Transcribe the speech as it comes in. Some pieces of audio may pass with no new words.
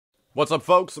What's up,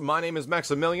 folks? My name is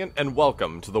Maximilian, and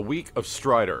welcome to the Week of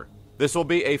Strider. This will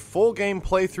be a full game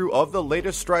playthrough of the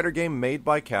latest Strider game made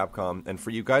by Capcom, and for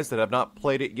you guys that have not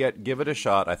played it yet, give it a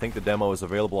shot. I think the demo is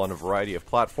available on a variety of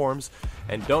platforms,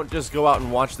 and don't just go out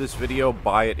and watch this video,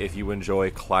 buy it if you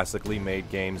enjoy classically made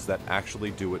games that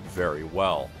actually do it very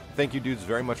well. Thank you dudes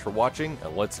very much for watching,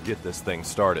 and let's get this thing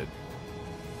started.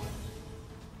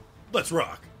 Let's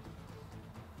rock!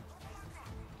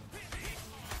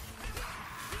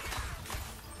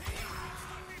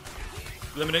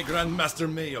 Eliminate Grandmaster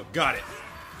Mayo. Got it.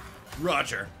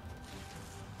 Roger.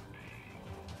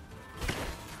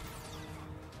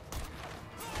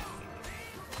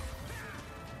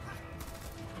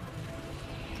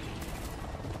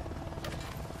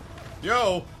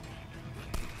 Yo!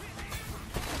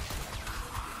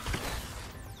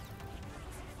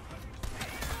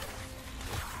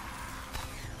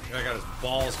 I got his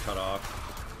balls cut off.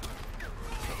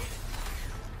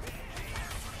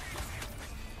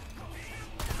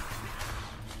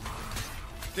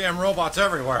 Damn robots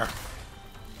everywhere.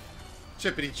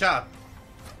 Chippity chop.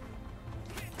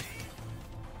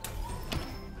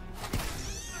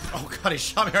 Oh god, he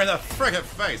shot me right in the friggin'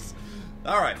 face.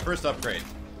 Alright, first upgrade.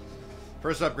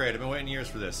 First upgrade. I've been waiting years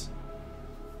for this.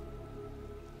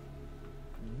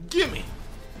 Gimme!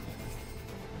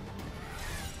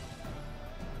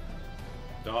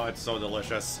 Oh, it's so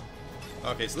delicious.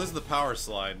 Okay, so this is the power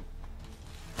slide.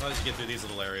 I'll just get through these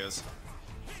little areas.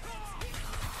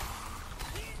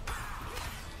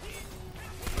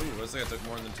 Ooh, looks like I took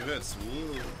more than 2 hits.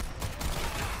 Ooh.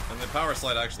 And the power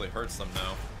slide actually hurts them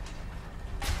now.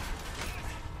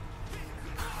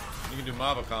 You can do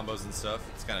Mava combos and stuff.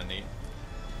 It's kind of neat.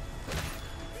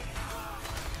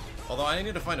 Although I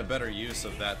need to find a better use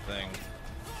of that thing.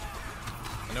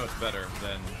 I know it's better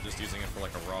than just using it for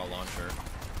like a raw launcher.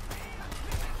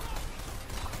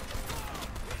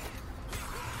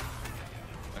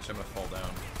 Actually, I'm gonna fall down.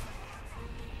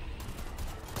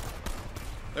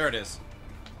 There it is.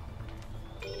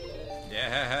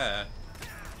 Yeah.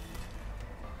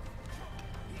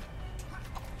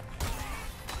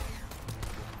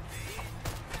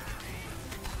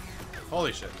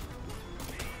 Holy shit.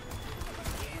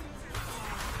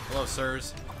 Hello,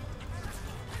 sirs.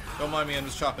 Don't mind me, I'm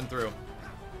just chopping through.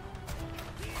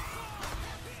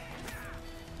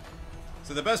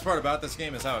 So the best part about this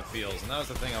game is how it feels, and that was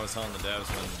the thing I was telling the devs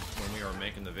when we were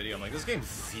making the video. I'm like, this game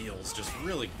feels just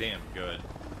really damn good.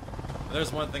 And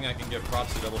there's one thing I can give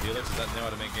props to Double Helix, is that they know how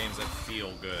to make games that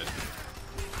feel good.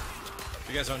 If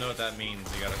you guys don't know what that means,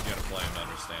 you gotta play them to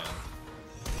understand.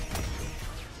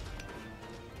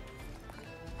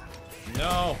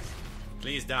 No!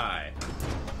 Please die.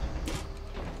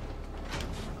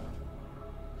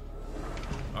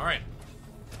 Alright.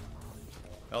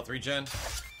 Health regen.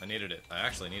 I needed it. I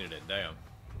actually needed it. Damn.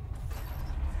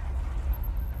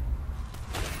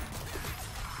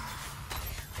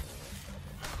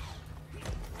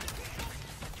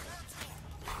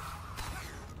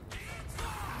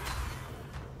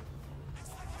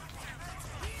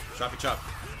 Choppy chop.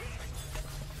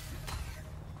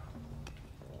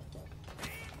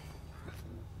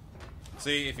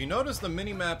 See, if you notice, the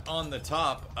mini-map on the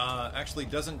top actually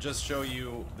doesn't just show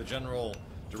you the general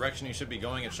direction you should be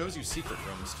going, it shows you secret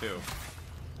rooms too.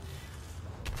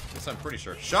 Yes, I'm pretty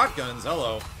sure. Shotguns,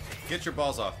 hello. Get your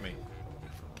balls off me.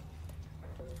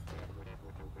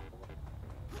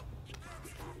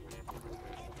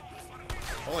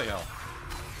 Holy hell.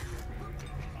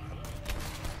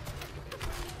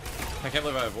 I can't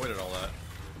believe I avoided all that.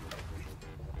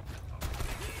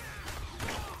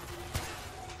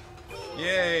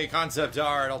 Yay, concept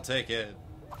art, I'll take it.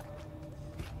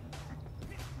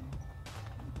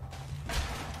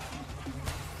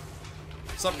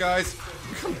 What's up, guys?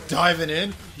 I'm diving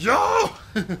in. Yo!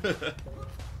 So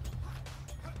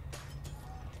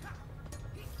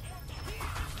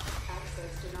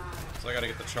I gotta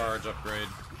get the charge upgrade.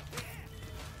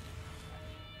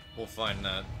 We'll find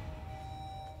that.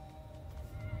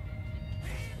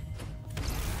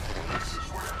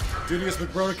 Dudius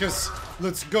McBrodicus,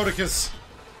 let's go-ticus.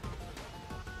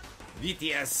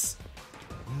 VTS.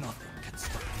 Nothing can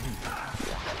stop me.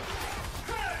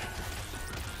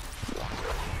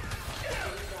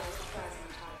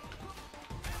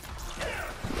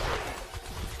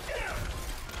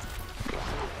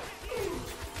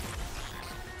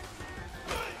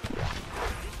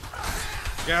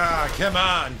 God, come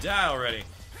on, die already.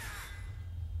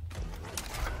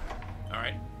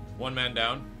 Alright, one man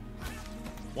down.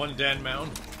 One dead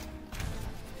mound.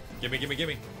 Gimme, gimme,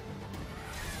 gimme.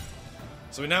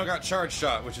 So we now got charge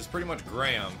shot, which is pretty much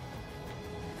Graham.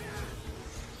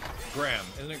 Graham.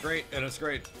 Isn't it great? And it's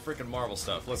great freaking Marvel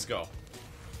stuff. Let's go.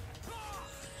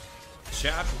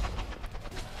 Chap.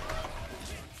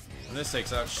 And this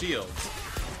takes out shields.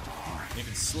 You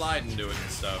can slide into it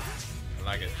and stuff. I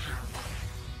like it.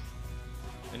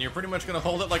 And you're pretty much gonna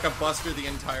hold it like a buster the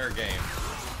entire game.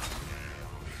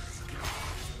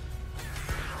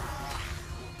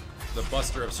 The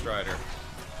Buster of Strider.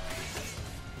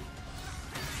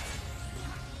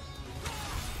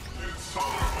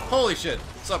 Holy shit.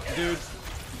 What's up, dude?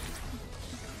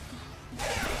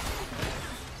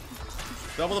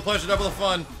 Double the pleasure, double the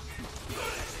fun.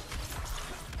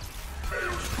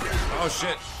 Oh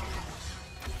shit.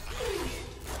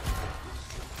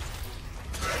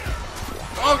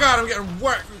 Oh god, I'm getting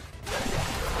worked.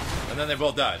 And then they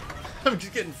both died. I'm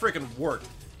just getting freaking worked.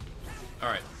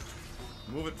 Alright.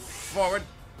 Move it forward.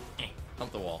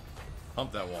 Hump the wall.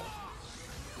 Hump that wall.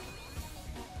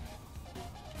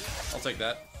 I'll take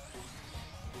that.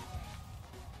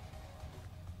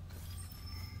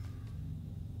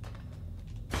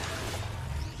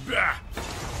 Blah!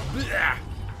 Blah!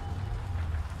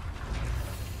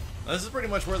 Now, this is pretty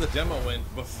much where the demo went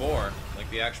before, like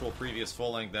the actual previous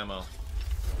full-length demo.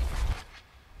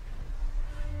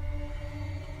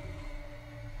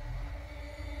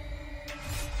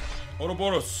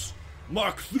 Ouroboros!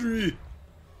 Mach 3!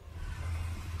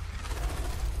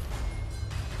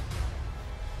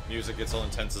 Music gets all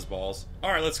intense as balls.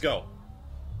 Alright, let's go.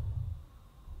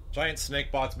 Giant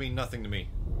snake bots mean nothing to me.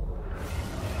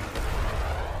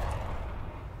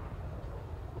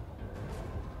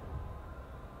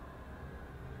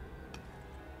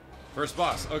 First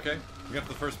boss, okay. We got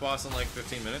the first boss in like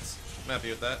 15 minutes. I'm happy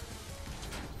with that.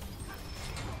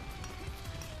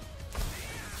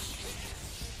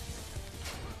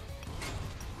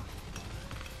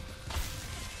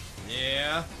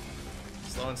 Yeah.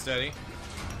 Slow and steady.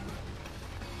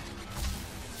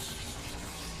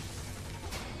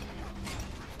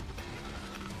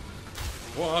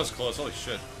 Whoa, that was close. Holy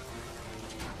shit.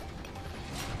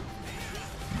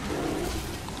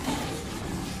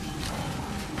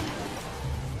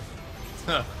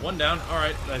 One down.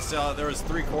 Alright, I saw there was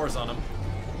 3 cores on him.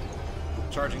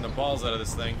 Charging the balls out of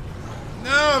this thing.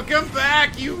 No, come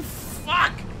back, you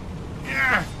fuck!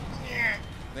 Yeah.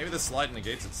 Maybe the slide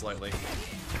negates it slightly.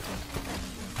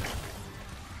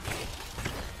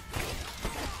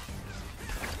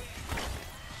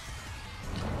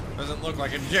 Doesn't look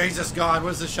like it. Jesus God,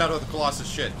 what is this Shadow of the Colossus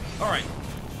shit? Alright.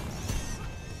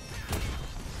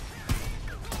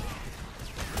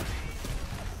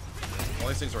 All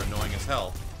these things are annoying as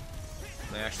hell.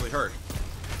 And they actually hurt.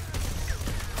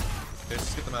 Okay, let's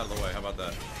just get them out of the way. How about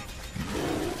that?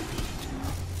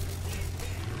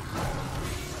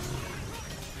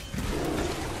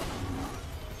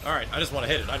 Alright, I just want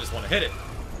to hit it. I just want to hit it.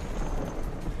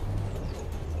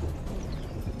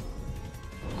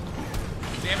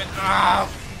 Damn it. Ah!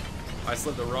 I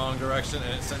slid the wrong direction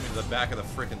and it sent me to the back of the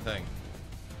frickin' thing.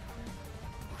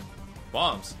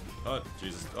 Bombs. Oh,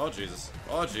 Jesus. Oh, Jesus.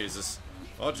 Oh, Jesus.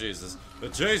 Oh, Jesus. Oh,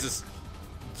 Jesus.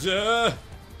 Duh.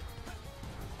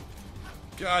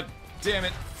 God damn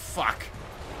it. Fuck.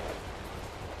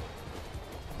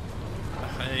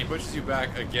 And he pushes you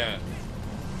back again.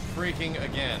 Freaking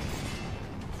again.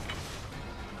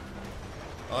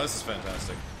 Oh, this is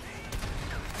fantastic.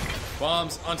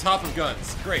 Bombs on top of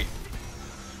guns. Great.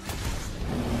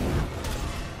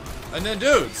 And then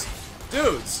dudes.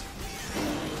 Dudes.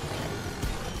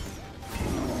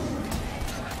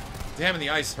 Damn, and the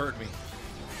ice hurt me.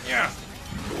 Yeah.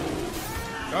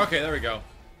 Okay, there we go.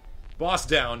 Boss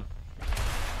down.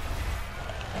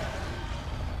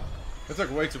 I took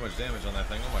way too much damage on that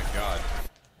thing. Oh my god.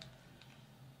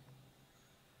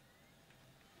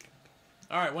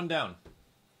 Alright, one down.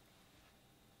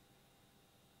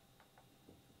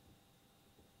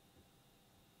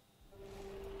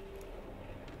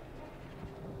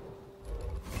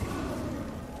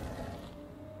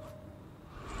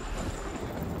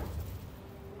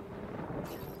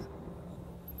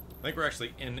 I think we're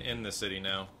actually in the city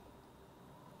now.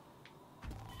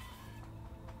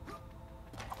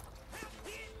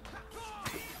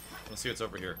 Let's see what's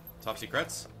over here. Top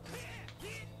secrets?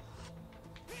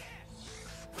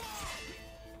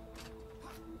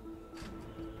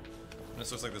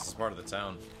 This looks like this is part of the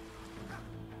town.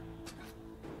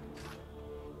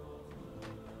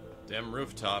 Damn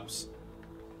rooftops.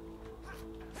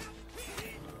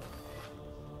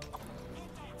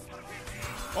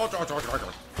 Oh,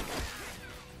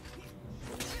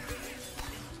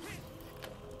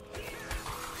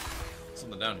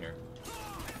 something down here.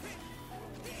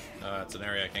 It's an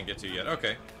area I can't get to yet.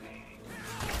 Okay.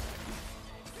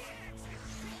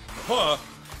 Huh.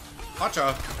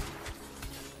 Hacha.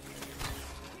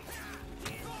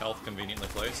 Health conveniently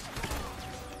placed.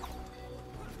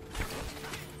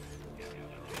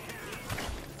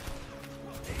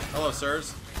 Hello,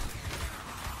 sirs.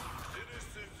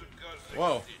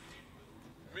 Whoa.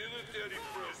 Military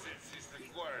presence is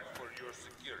required for your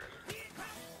security.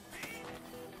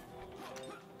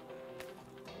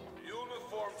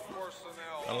 Uniformed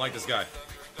personnel. I don't like this guy.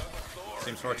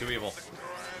 Seems far too evil.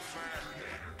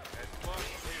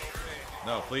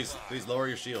 No, please lower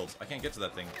your shields. I can't get to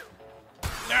that thing.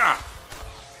 Ah!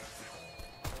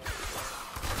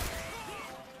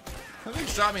 That thing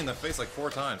shot me in the face like 4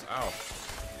 times. Ow.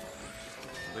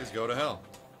 Please go to hell.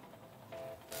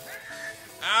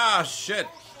 Ah, shit.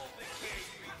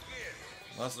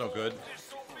 Well, that's no good.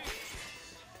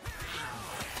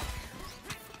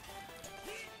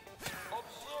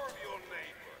 Observe your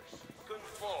neighbors.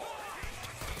 Conform.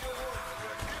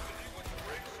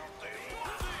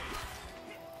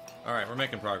 Alright, we're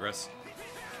making progress.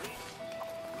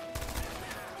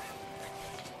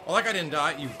 Oh, that guy didn't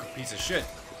die, you piece of shit.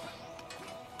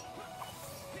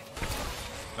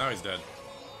 Now he's dead.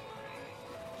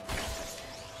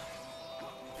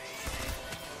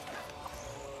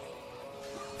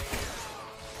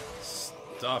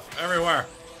 Stuff everywhere.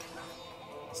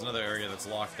 There's another area that's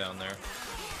locked down there.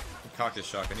 Cocked his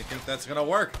shotgun. You think that's gonna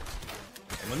work?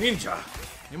 I'm a ninja.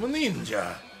 I'm a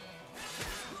ninja.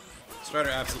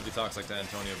 Strider absolutely talks like to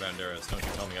Antonio Banderas. Don't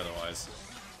you tell me otherwise.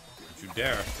 Don't you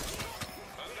dare.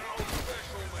 Under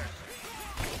special message.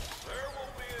 There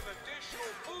will be an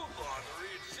additional food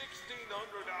lottery at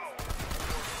 1600 hours.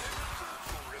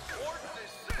 To report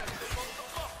dissent among the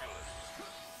populace.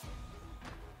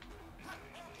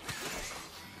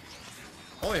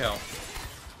 Holy hell.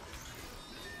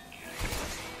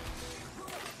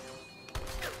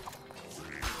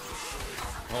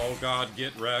 Oh god,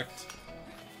 get wrecked.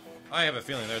 I have a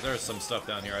feeling there's some stuff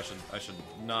down here I should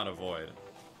not avoid.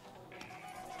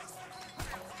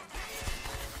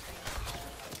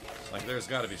 Like there's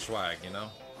gotta be swag, you know?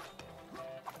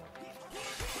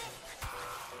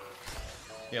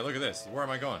 Yeah, look at this. Where am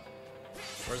I going?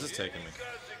 Where's this taking me?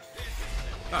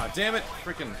 Ah, damn it!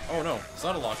 Freaking. Oh no, it's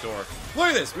not a locked door. Look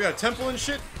at this! We got a temple and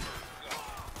shit!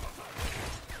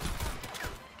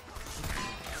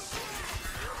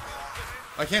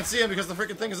 I can't see him because the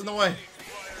freaking thing is in the way.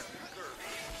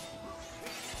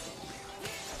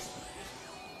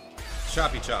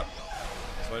 Choppy chop.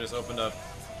 So I just opened up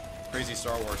crazy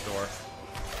Star Wars door.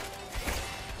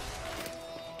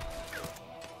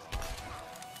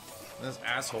 This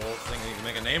asshole thinking he can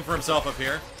make a name for himself up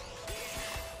here.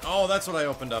 Oh, that's what I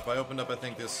opened up. I opened up, I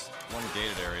think, this one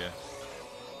gated area.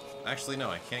 Actually, no,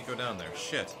 I can't go down there.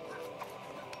 Shit.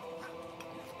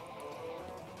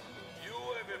 You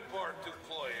have a part to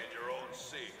play in your own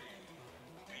city.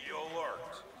 Be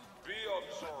alert. Be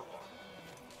observant.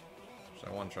 So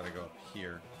I want to try to go up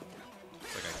here.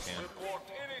 Looks like I can. Report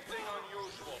anything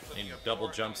unusual to Need the double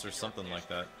authorities. jumps or something like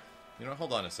that. You know,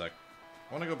 hold on a sec.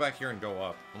 I want to go back here and go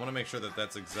up. I want to make sure that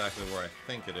that's exactly where I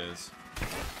think it is.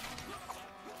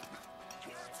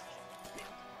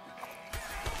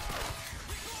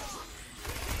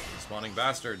 Spawning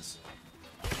bastards.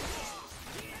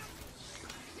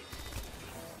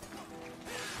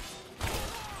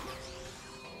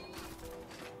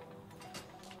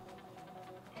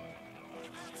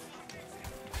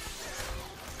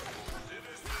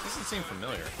 Doesn't seem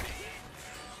familiar.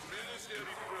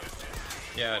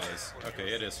 Yeah, it is. Okay,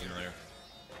 it is familiar.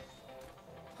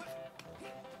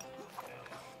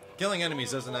 Killing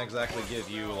enemies doesn't exactly give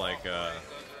you, like,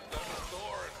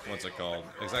 what's it called?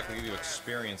 Exactly give you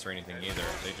experience or anything either.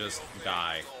 They just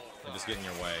die. They just get in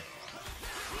your way.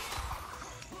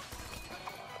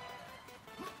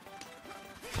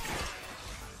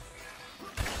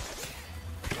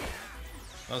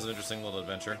 That was an interesting little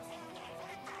adventure.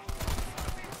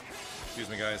 Excuse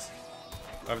me, guys.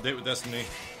 I have a date with Destiny.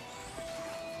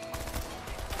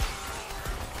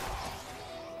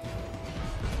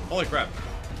 Holy crap.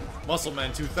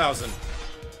 Muscleman 2000.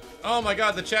 Oh my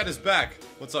god, the chat is back.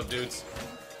 What's up, dudes?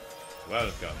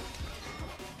 Welcome.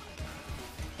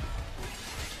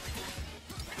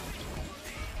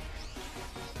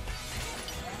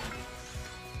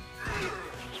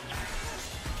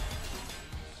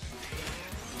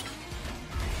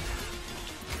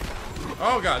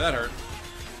 Oh god, that hurt.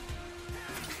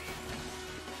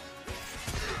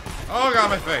 Oh god,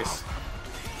 my face.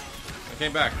 I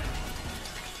came back.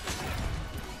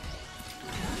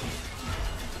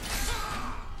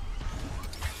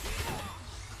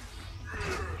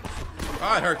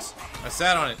 Oh, it hurts. I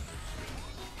sat on it.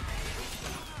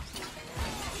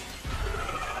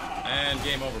 And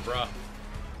game over, bruh.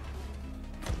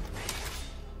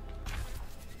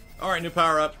 Alright, new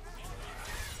power up.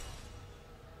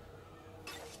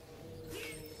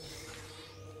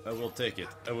 I will take it.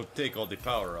 I will take all the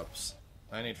power ups.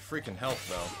 I need freaking health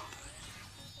though.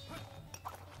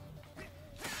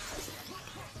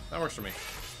 That works for me.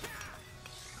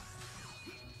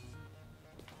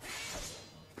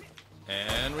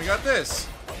 And we got this.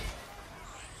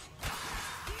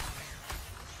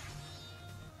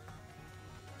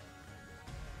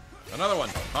 Another one.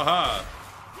 Haha.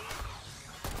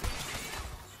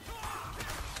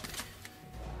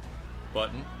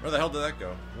 Button. Where the hell did that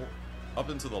go? Up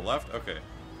and to the left? Okay.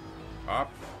 Up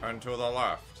and to the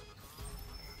left.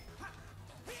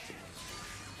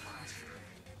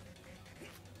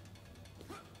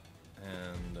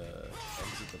 And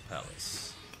exit the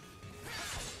palace.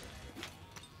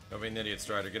 Don't be an idiot,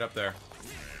 Strider. Get up there.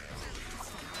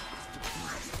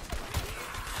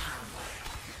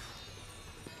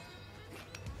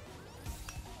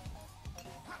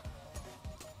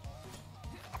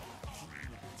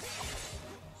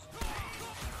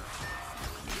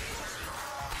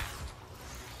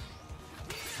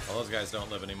 Well, those guys don't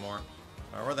live anymore.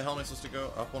 Where the hell am I supposed to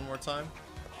go? Up one more time?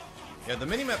 Yeah, the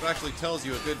minimap actually tells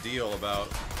you a good deal about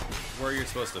where you're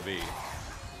supposed to be.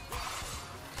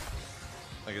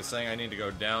 Like it's saying I need to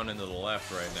go down into the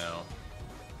left right now.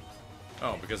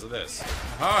 Oh, because of this.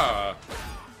 Aha!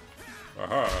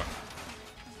 Aha!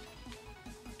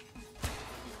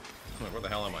 Wait, where the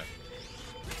hell am I?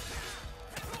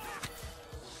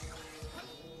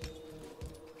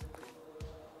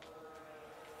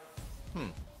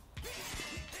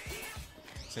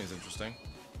 Seems interesting.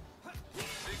 The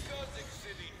Gothic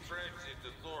City Transit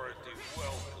Authority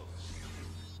welcomes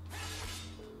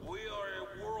you. We are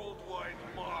a worldwide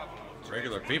model of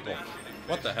Regular people.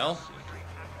 What the hell?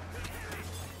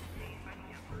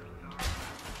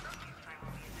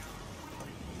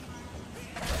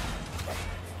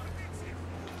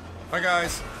 Hi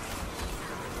guys.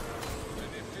 An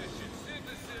efficient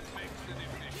citizen makes an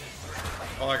efficient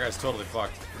president. Oh, that guy's totally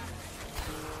fucked.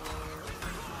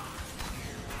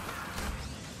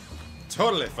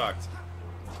 Totally fucked.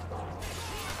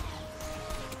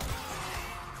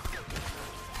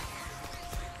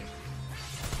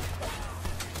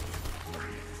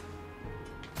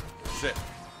 Shit.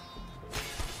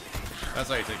 That's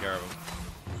how you take care of him.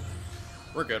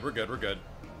 We're good, we're good, we're good.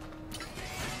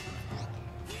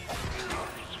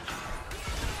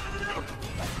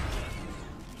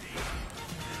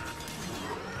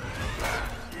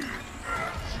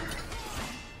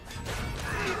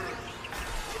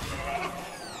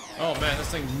 Oh man, this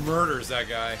thing murders that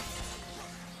guy.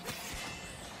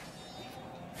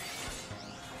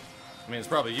 I mean, it's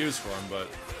probably used for him, but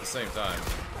at the same time.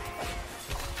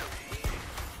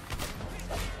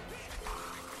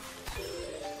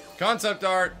 Concept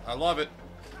art! I love it.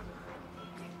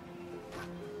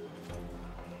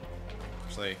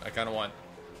 Actually, I kind of want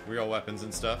real weapons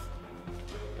and stuff.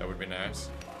 That would be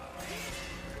nice.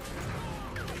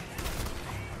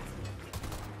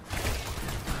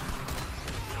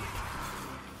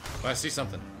 Oh, I see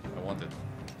something. I want it.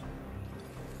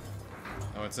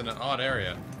 Oh, it's in an odd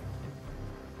area.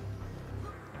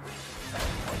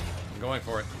 I'm going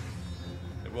for it.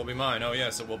 It will be mine. Oh,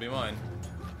 yes, it will be mine.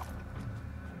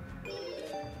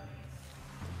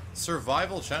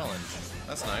 Survival challenge.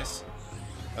 That's nice.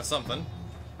 That's something.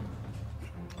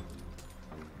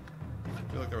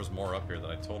 I feel like there was more up here that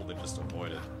I totally just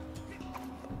avoided.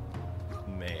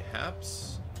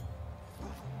 Mayhaps?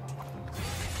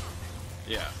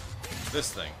 Yeah.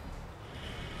 This thing.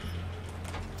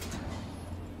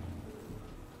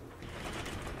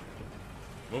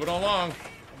 Moving along.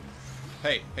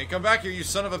 Hey, come back here, you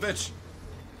son of a bitch.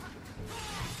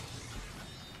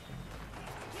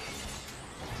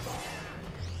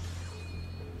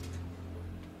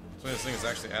 So this thing is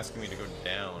actually asking me to go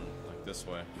down, like this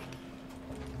way.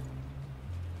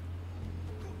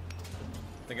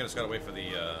 I think I just gotta wait for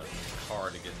the car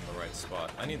to get in the right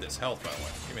spot. I need this health, by the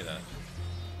way. Give me that.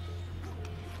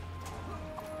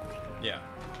 Yeah.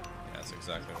 That's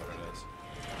exactly what it is.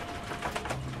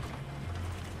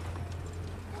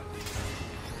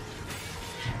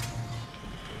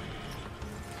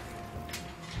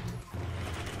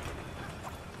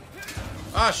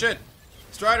 Ah, shit!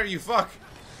 Strider, you fuck!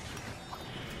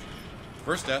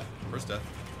 First death. First death.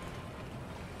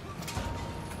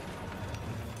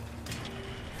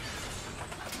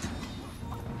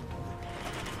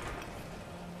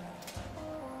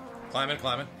 Climbing,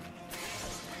 climbing.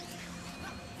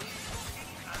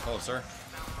 Hello, sir.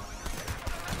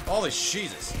 Holy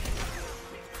Jesus.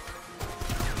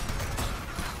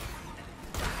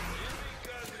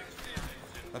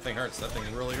 That thing hurts. That thing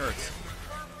really hurts.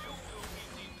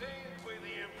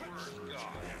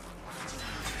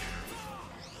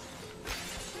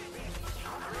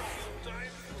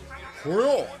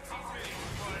 Cool.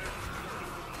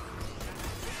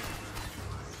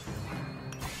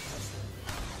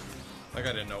 Like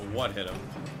I didn't know what hit him.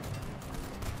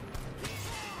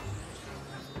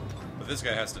 But this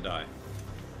guy has to die.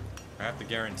 I have to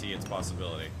guarantee its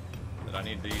possibility that I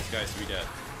need these guys to be dead.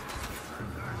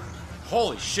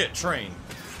 Holy shit, train.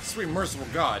 Sweet merciful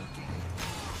God.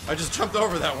 I just jumped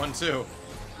over that one too.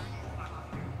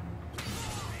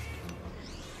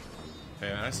 Hey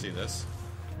man, I see this.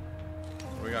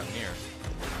 What do we got in here?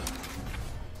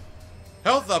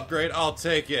 Health upgrade, I'll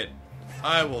take it.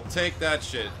 I will take that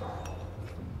shit.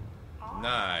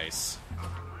 Nice.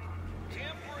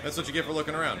 That's what you get for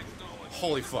looking around.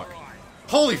 Holy fuck.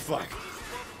 Holy fuck!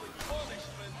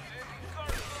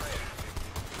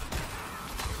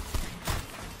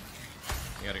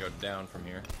 You gotta go down from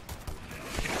here.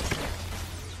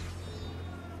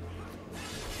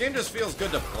 This game just feels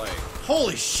good to play.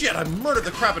 Holy shit, I murdered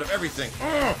the crap out of everything.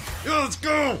 Yeah, let's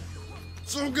go!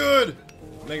 So good!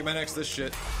 Mega Man X this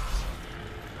shit.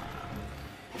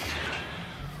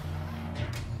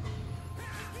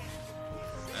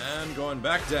 And going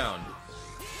back down.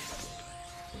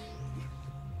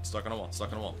 Stuck on a wall,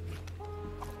 stuck on a wall.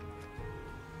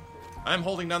 I'm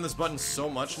holding down this button so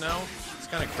much now, it's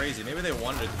kind of crazy. Maybe they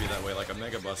wanted it to be that way, like a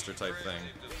Mega Buster type thing.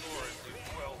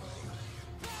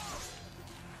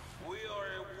 We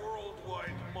are a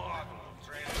worldwide model of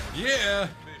transportation Yeah!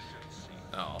 efficiency.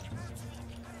 Oh.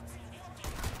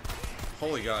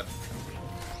 Holy God.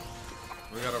 What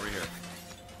do we got over here?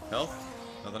 Health?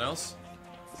 Nothing else?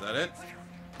 Is that it?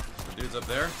 The dude's up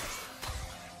there?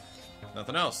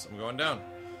 Nothing else. I'm going down.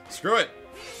 Screw it!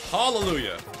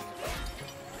 Hallelujah!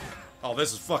 Oh,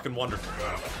 this is fucking wonderful.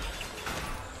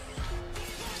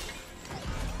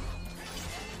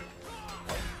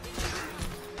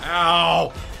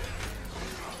 Ow!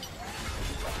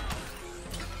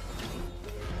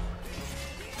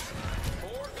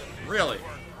 Really?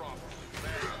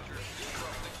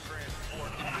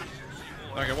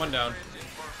 Okay, one down.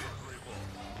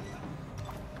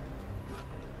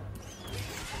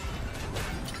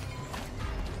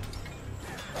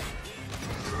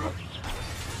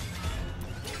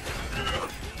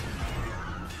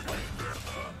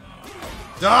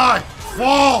 Die!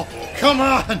 Fall! Come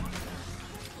on!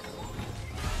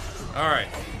 Alright.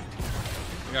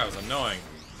 That was annoying.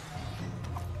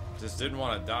 Just didn't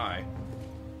want to die.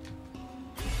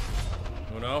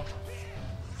 Oh no?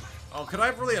 Oh, could I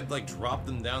have really have, like, dropped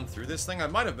them down through this thing? I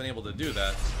might have been able to do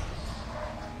that.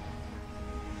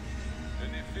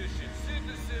 An efficient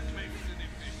citizen makes an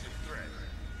efficient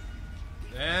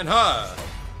threat. And ha!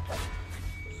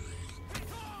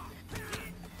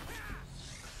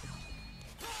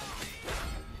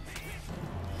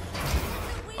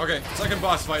 Okay, second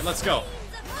boss fight, let's go.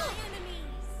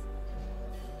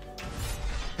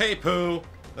 Hey, Pooh!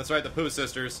 That's right, the Pooh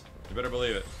sisters. You better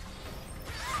believe it.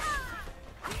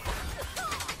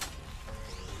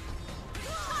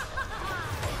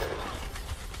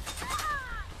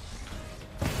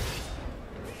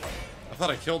 I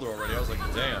thought I killed her already. I was like,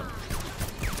 damn.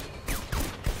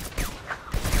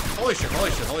 Holy shit, holy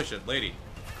shit, holy shit. Lady.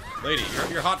 Lady,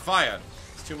 you're hot fire.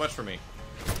 It's too much for me.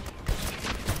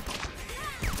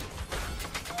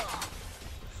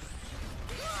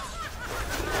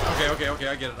 Okay,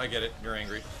 I get it. You're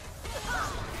angry.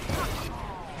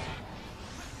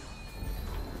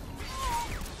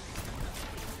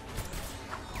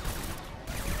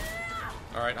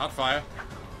 Alright, hot fire.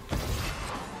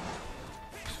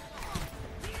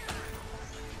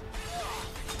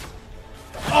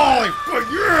 Holy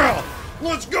fuck, yeah!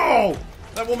 Let's go!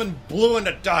 That woman blew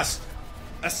into dust.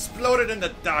 Exploded into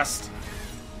dust.